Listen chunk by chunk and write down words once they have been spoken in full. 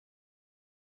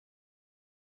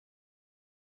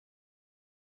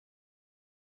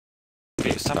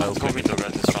Someone go window,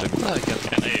 guys, this round. No, I can.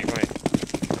 And A, go A.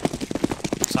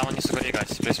 Someone needs to go A,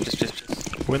 guys. Please, please, please,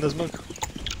 please. Window smoke.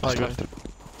 I got it.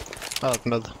 Out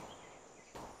mid.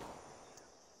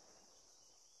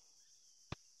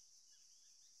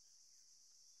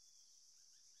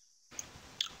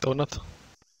 Donut.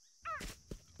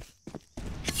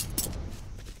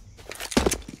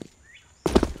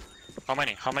 How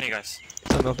many? How many, guys?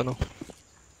 I don't know.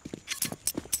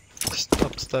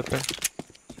 Stop stepping.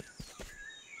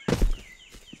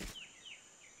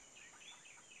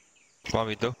 One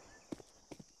window.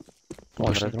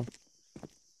 One red room.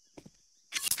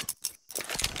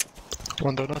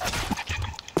 One donut.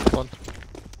 One.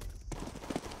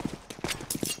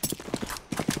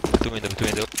 Two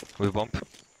window. We bump.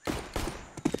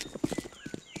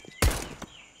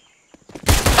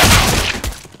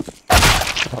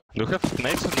 Do you have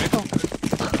nades in middle?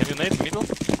 Can you nade middle?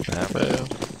 Yeah.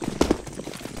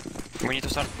 We need to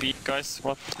start B, guys.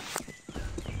 What?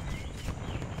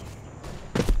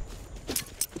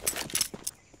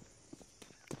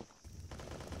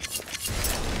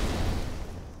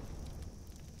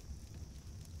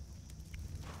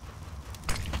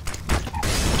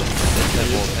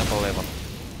 Temple 11.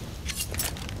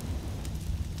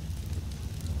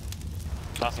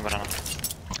 Last banana.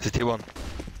 City 1.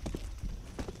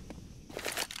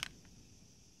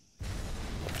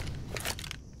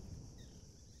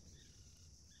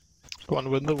 One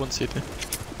window, one city.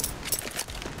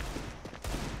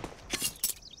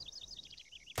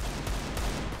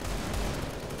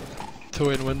 Two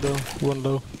in window, one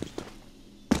low.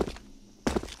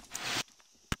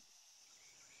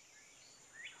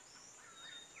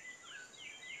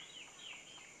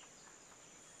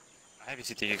 Heavy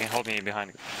city, you can hold me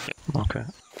behind. Okay.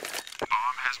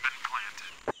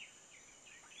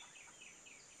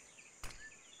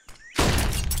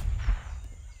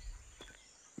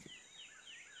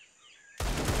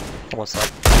 What's up?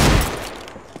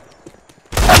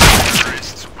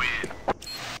 Terrorists win.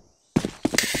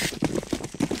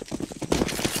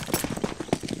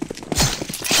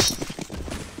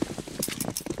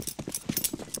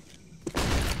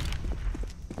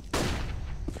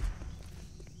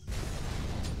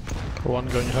 One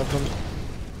going heaven.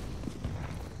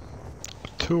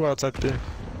 Two outside B.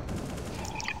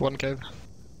 One cave.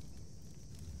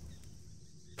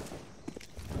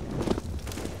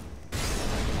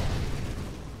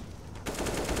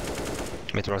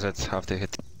 Mid rosette, half the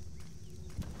hit.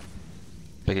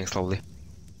 Picking slowly.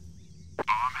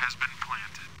 Bomb has been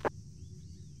planted.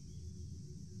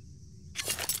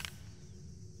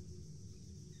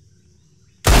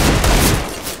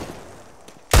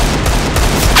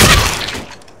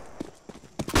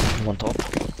 One top.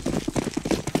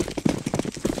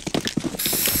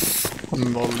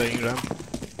 One ball laying ramp.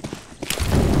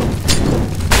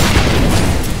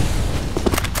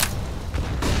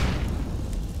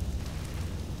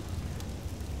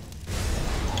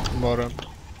 More ramp.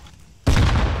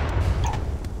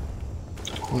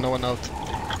 No one out.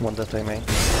 One that way main.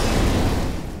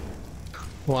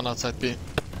 One outside B.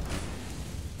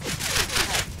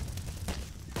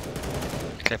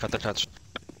 Cave at the touch.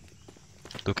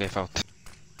 Two cave out.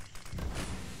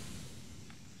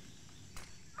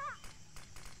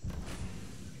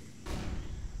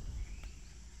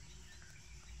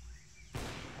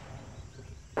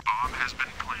 Bomb has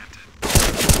been planted.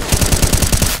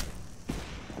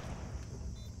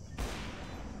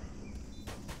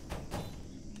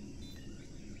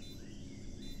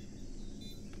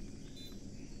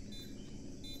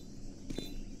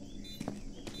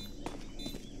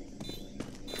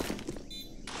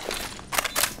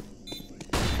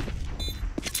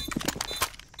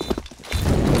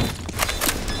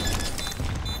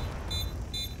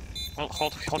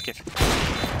 Hold cave.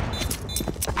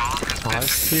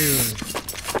 Nice tune.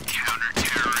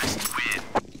 Counter-terrorists win.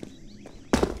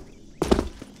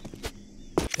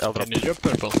 I'll drop. Can you drop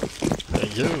purple?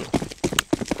 Thank you.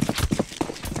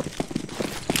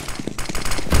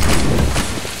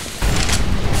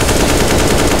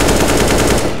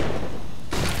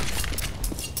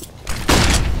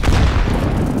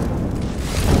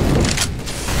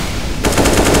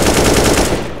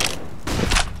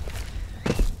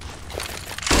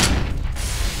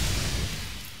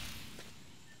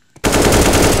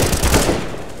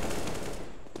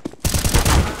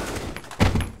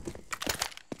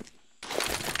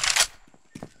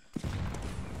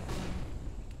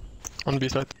 On B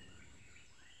side.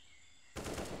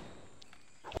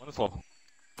 One is low.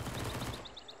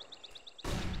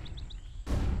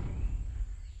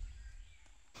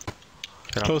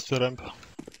 Close to ramp.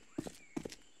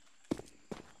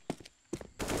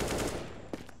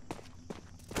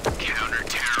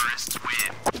 Counter-terrorists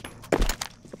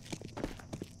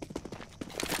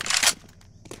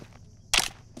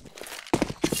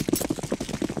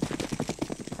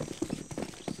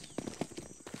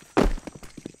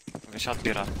shot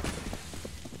Bira.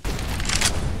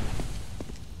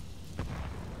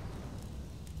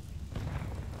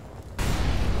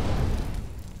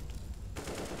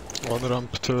 One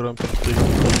ramp, two ramp, and big.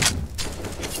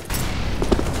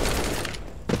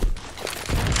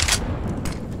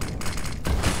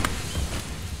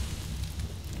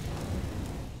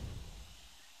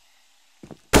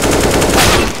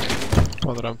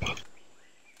 One ramp.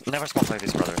 Never smoke like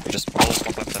this, brother. You just always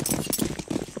smoke left side.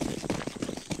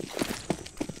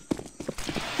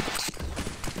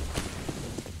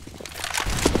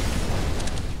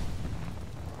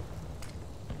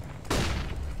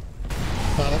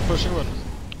 I'm pushing one.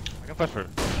 I can flash for it.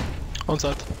 On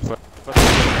side.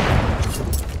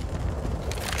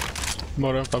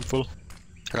 More ramp, I'm full.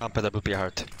 Ramp at WP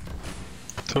hard.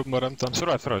 Two more ramp done.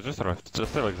 Survive, just survive.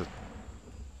 Just stay like this.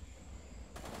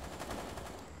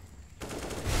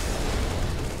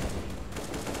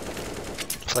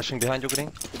 Flashing behind you,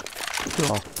 green. Yeah.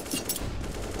 Oh.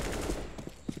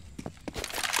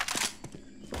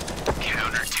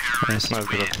 Nice. Nice,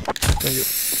 good. Thank you.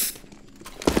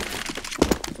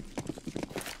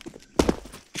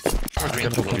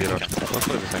 Careful, Bira. Don't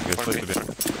play the same guys, play the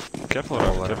Bira. Careful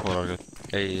around, careful around.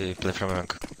 Hey, play from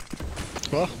rank.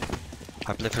 What?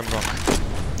 I play from rank.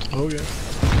 Oh yeah.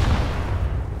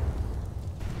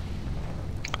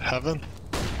 Heaven.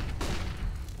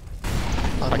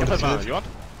 I'm I can on flash banana, cave. you want?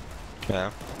 Yeah.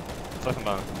 Flash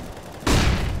banana.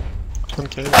 On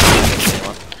cave.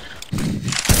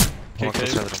 One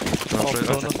close red room. Off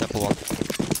tunnel. Temple one.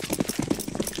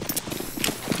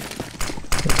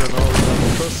 I don't know,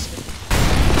 level first.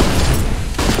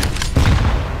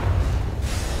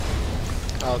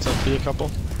 Outside B a couple.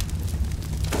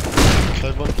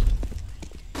 Cave one.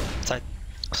 Side.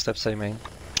 Steps A main.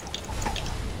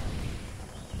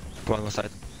 One on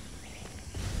side.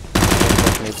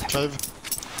 Mid. Cave.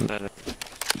 Dead.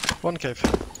 One cave.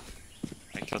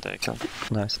 I killed.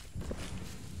 Nice.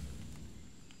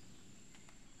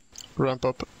 Ramp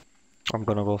up. I'm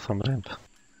gonna go from ramp.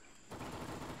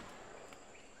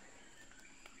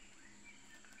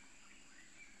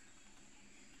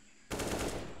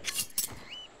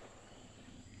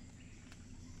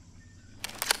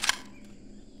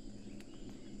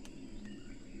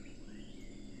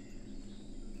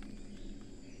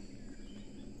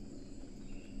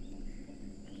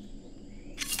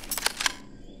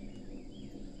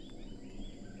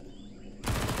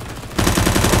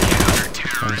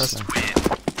 Nice.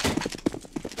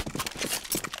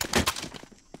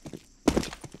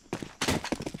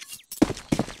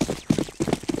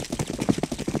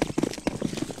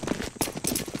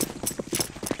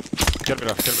 Kill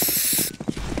Bira, kill Bira.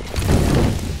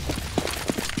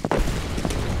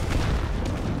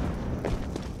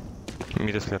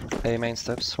 Mid is clear. A main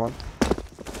steps, one.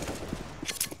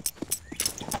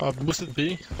 Boosted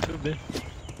B. Two B.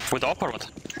 With the op or what?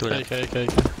 Two K, left. K, K.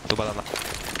 Two banana.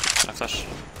 I flash.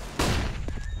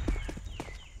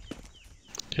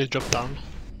 He dropped down.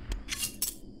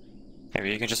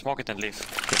 Maybe you can just smoke it and leave.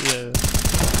 Yeah.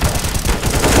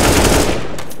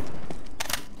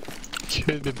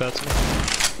 Could be better.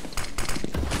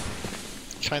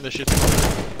 Kinda shit.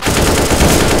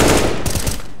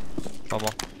 One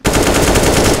more.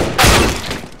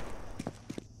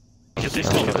 Kill this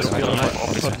Oh, kill this okay. kill.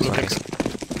 What blue picks?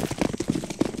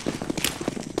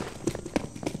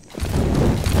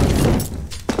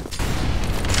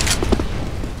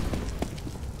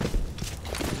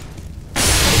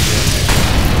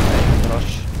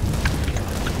 Rush.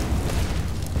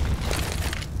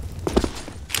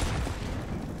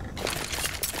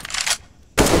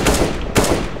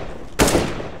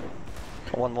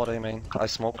 One more A main. I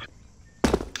smoke.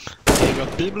 He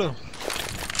got B blue.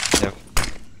 Yep.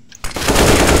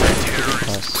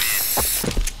 Nice.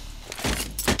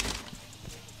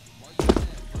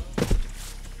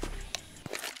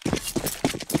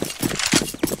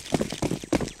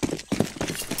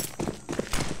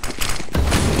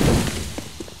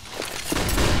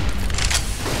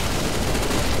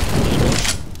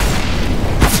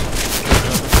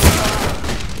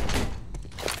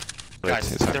 Guys,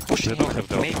 they're pushing They don't have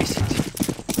the op. maybe city.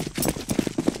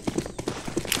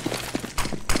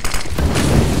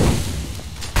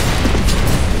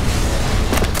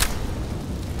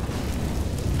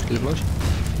 B flash.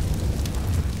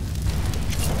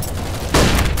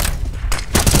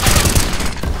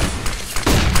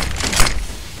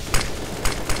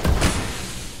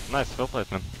 Nice, well played,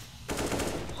 man.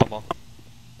 One more.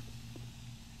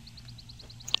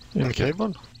 In cave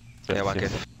one? Yeah, one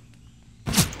cave.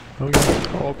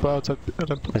 Okay. Op outside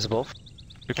ramp. Is both?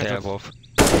 You can Yeah, just... both.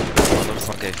 One north,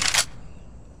 one cave.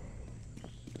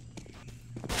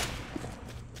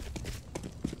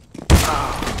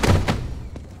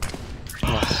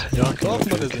 off,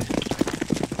 m0NESY.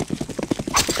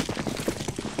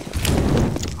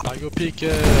 I go peek.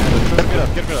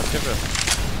 Careful up.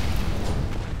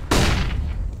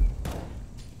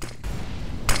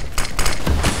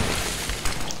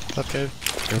 That cave.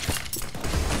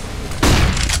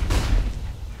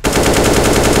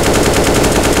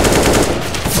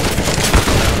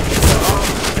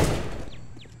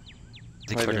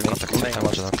 Dig Maybe further main. contact. You can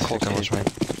watch that. You can watch main.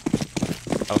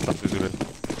 I'll stop the Zulian.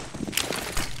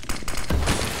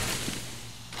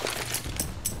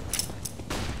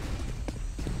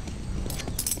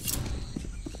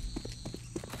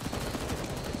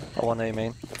 One A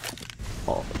main.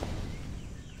 Oh.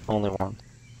 Only one.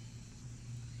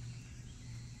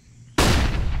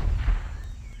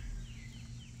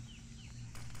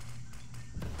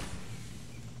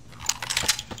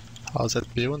 How's that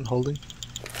B1 holding?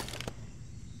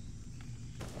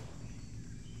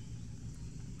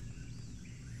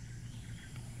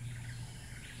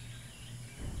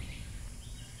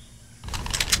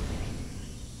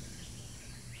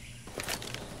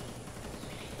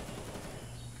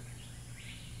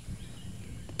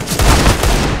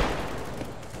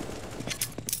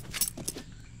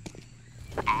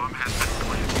 Bomb has been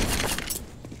planted.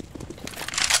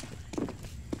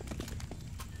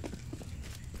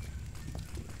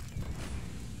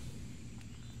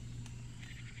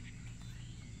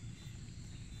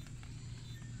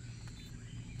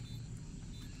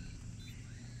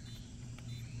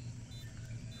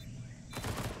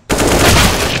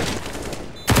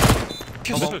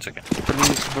 Fuse boots again.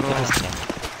 Please, bro.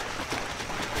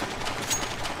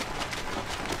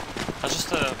 I just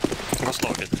go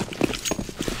slow a bit.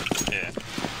 Yeah.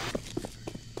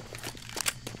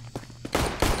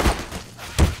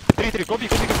 3, go B.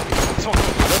 Smoke.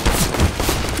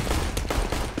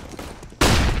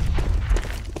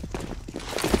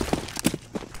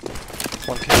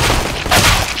 One kill.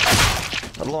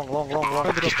 Long.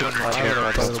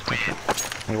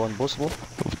 You want boost wall?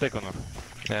 We'll take on her.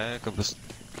 Yeah, you can boost.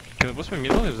 Can we boost me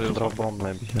middle? Is there Drop bomb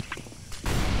maybe here.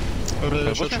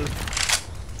 Sure.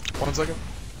 1 second.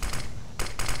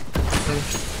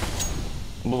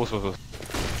 Boost.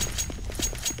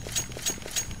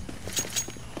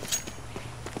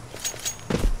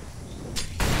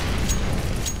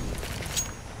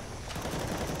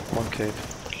 One cave.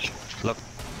 Look.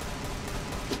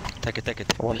 Take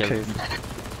it. One Heal. cave.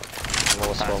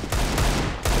 Low as well.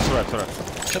 It's alright.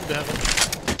 Can be heaven.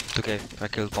 2K. I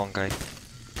killed one guy.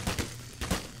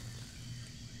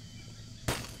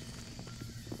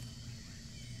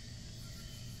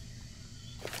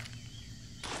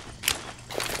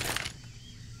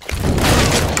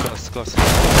 Close.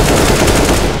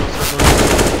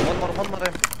 One more M.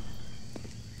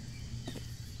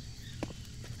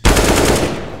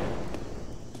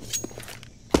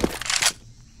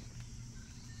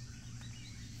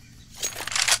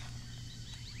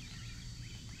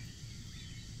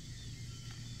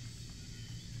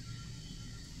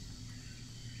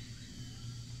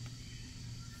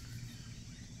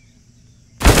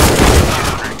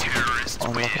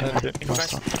 You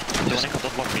guys,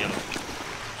 don't block me yellow.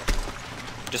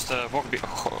 Just walk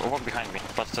behind me,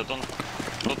 but don't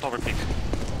overpeak.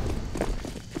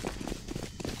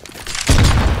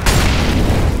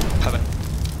 Heaven.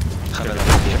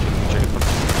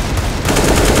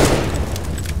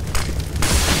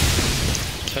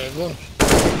 Cave 1.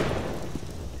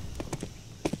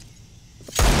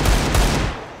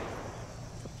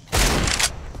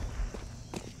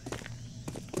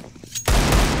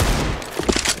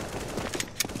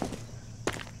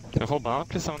 Can you hold banana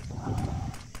please, someone?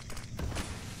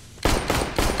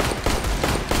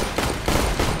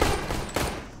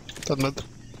 Dead mid.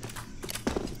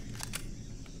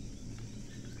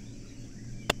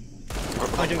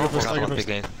 I can go first. Big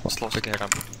game. Big game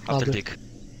ramp. After do. dig.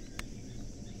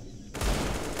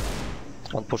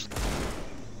 One push.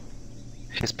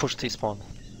 He's pushed T-spawn.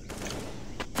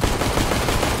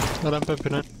 Ramp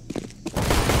MP9.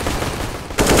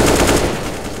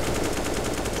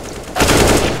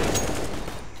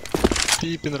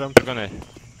 Deep in the ramp. They're gonna.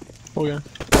 Okay.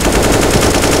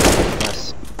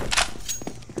 Nice.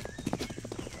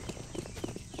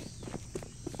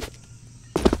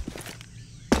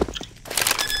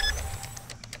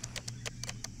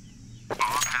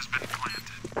 Bomb has been planted.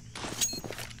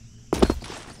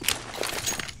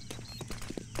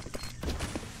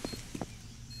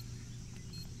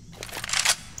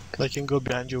 I can go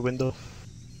behind your window.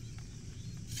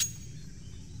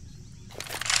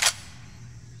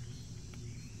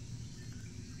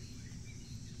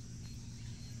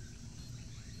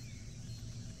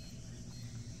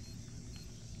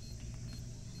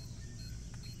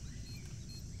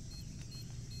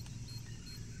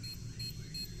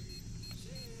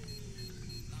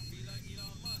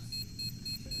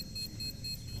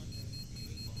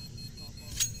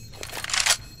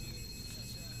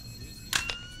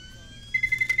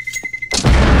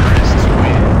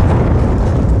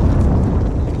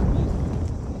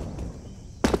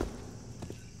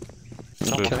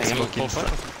 Kim full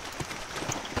flash.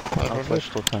 flash. I'll flash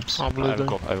 2 times. I'm I blue will doing.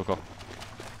 go, I will go.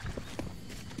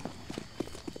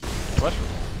 Flash?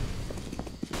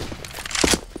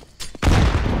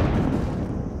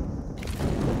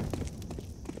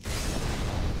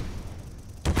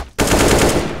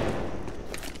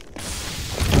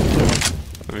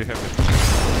 We have it.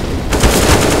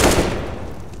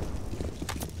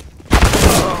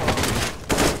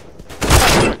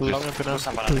 Long up and Do out.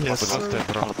 some banana Yes. on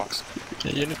the box.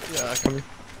 Yeah, you need, yeah, coming.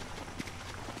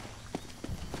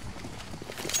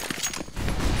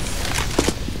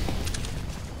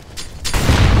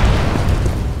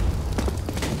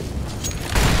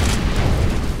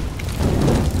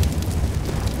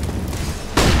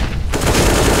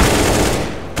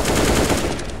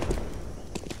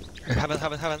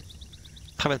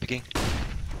 Heaven picking.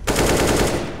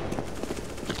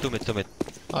 2 mid.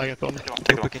 I get one.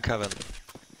 Two picking heaven.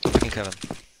 Two picking heaven.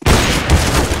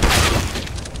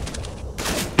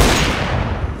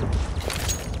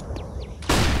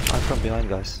 I'm from behind,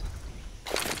 guys.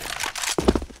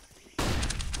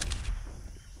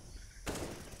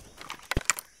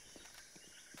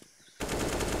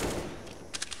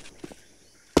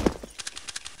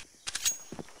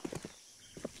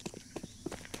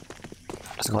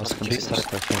 Let's go, let's go. B side, I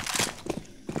think.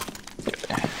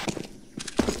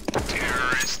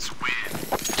 Terrorists win.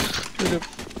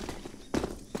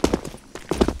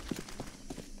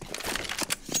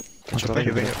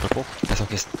 That's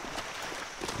okay.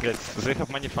 Guys, they have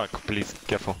money fuck, please,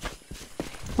 careful.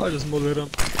 I just move it up.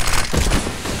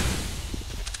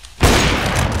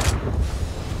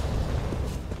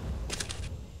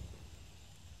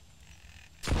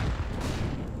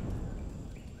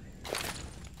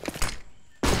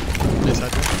 Yes, I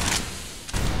do.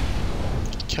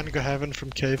 Can go heaven from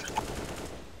cave.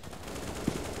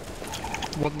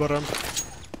 One more ramp.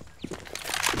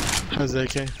 Has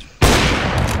AK.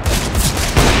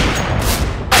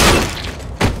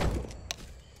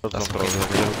 Don't That's throw, okay.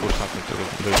 they will push something to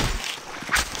do it.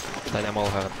 Then I'm all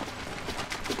heaven.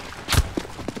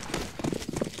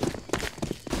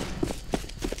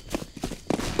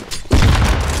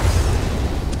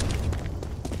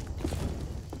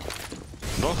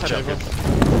 Don't hurry up, Cave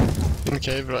guys. In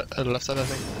cave, right, left side I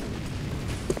think.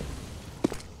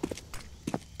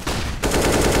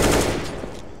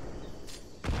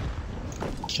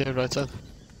 Cave right side.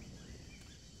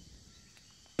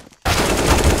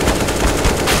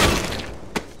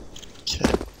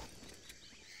 Okay.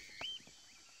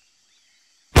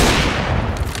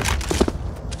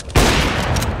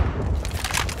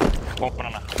 One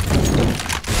banana.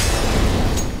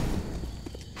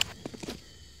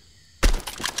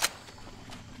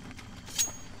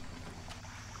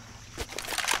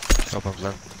 Open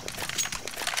plan.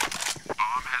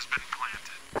 Bomb has been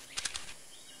planted.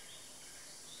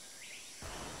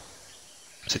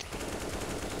 Sit.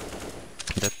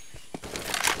 Dead.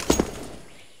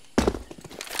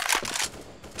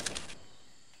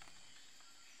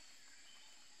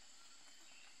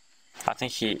 I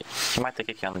think he might take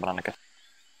a key on the banana.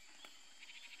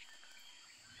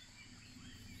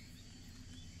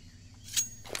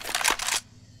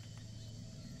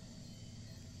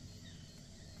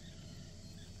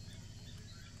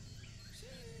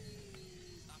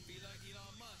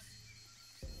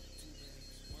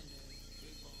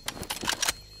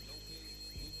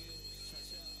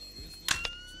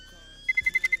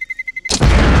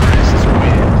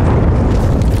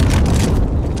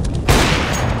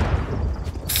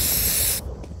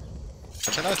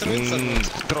 Can I throw it?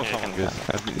 Throw someone, guys.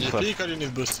 You Flash. peek or you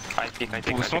need boost? I peek, I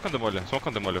peek. Oh, smoke on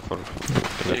the molly for...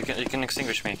 You can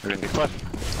extinguish me. Really. Flash.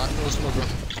 I know smoke bro.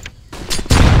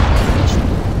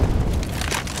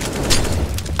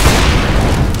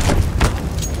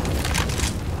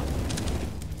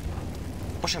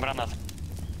 Pushing banana.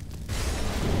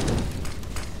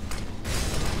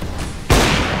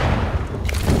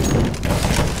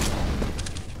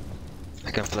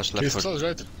 I can flash He's left for close,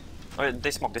 right? Oh, yeah,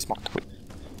 they smoked.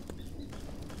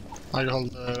 I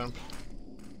hold the ramp.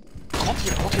 Hold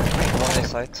here. One A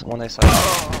side, one A side.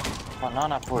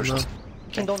 Banana pushed. No.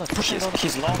 Pushing donut, pushing donut.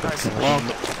 He's long, guys. Long.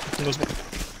 No smoke.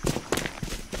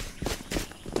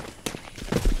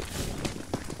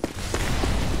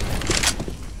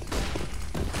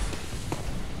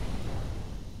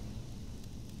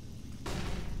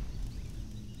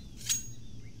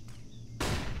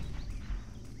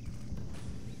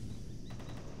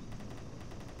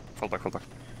 Hold back.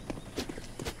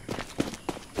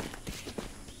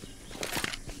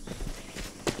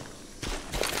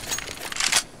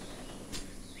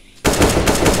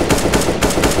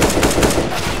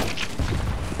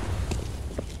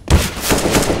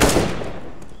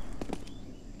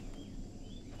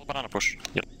 banana push.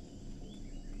 Yep.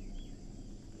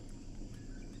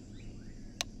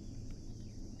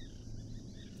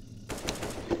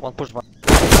 One push, one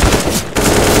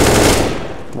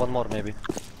more maybe.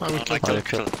 I will kill.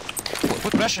 Kill.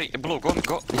 Put pressure, blue, go down on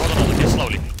the kill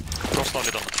slowly. Go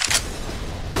slowly down.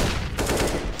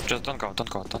 Just don't go. Go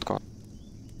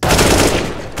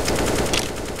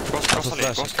slowly,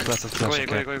 go slowly.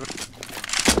 Go.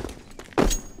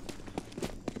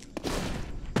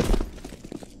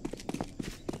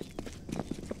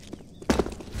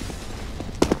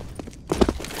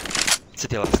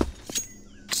 City last.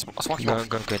 Smoke you off.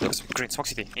 Green, smoke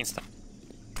city, instant.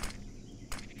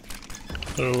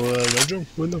 Bedroom,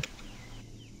 window.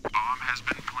 Bomb has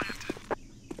been planted.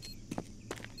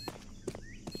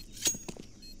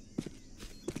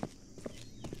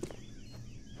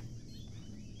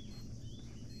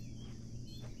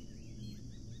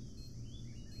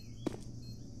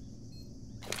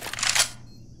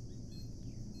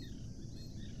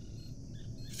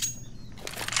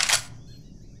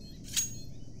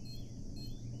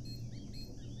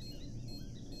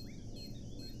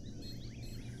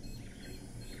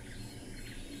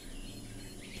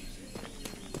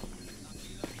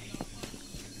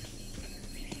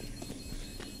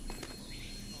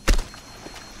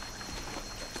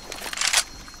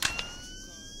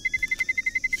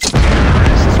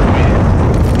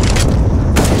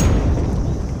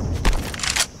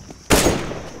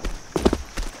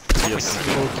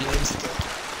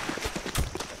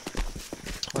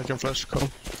 I can flash, come.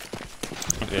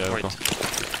 Yeah, Wait. go.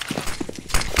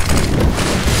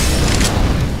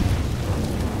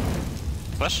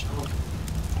 Flash?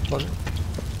 Flash.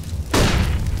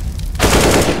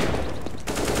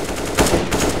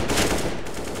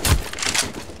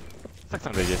 Tak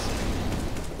tam wejdziesz.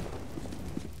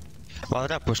 One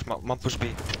ramp push, one push B.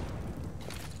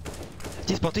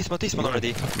 T-spawn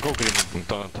already. Go green,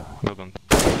 don't. Go don't.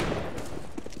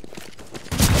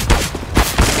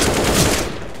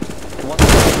 One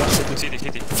flash.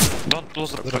 City. Don't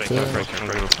lose the break. Yeah. Break,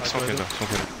 smoke window.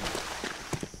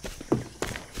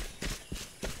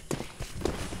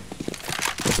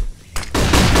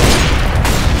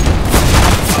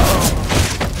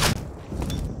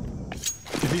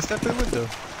 Did he step in window?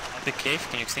 The cave,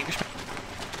 can you extinguish me?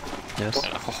 Yes.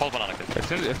 Hold banana clip.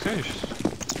 Exchange.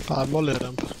 Molly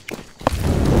ramp.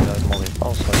 Yeah, molly.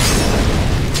 Also.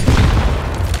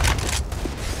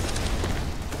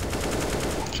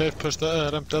 Shave push the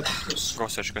ramp dead. Go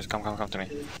search, guys, come to me.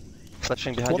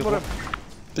 Flashing behind One you. more ramp.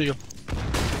 Deagle.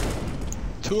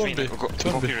 Two on B. Go Two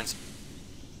on B. clearance.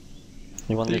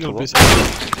 You want me to Deagle go? B.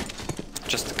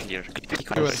 Just clear.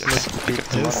 Yes. Please.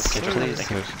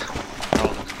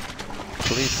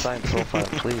 Please sign profile,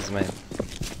 please, man.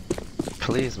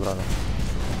 Please, brother.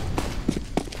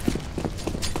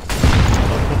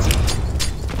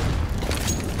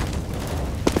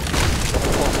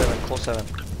 Close 7.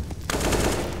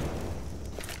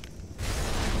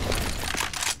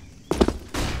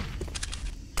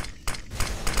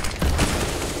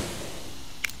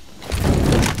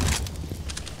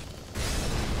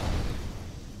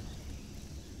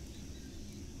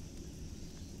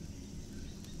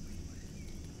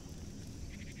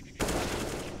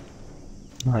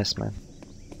 Nice, man.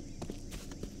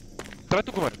 Try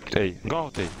to go out A. Go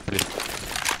out A, please.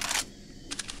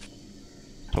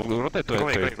 Rotate to Go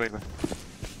A. away.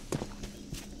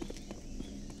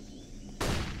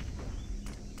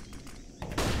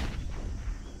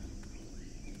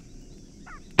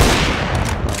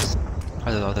 Nice.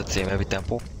 I don't know that team, maybe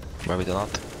tempo, maybe not.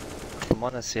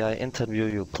 m0NESY, I interview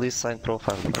you. Please sign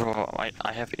profile. Bro, I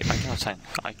cannot sign.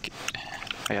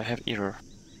 I have error.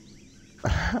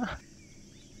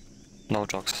 No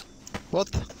jokes. What?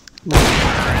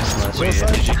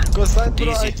 Nice. Go sign,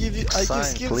 bro. Easy. I give Sign,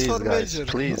 skills please, for guys,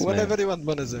 major. please, Whenever man. you want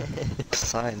m0NESY.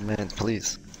 Sign, man,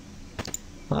 please.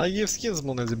 I give skills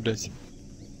m0NESY, блять.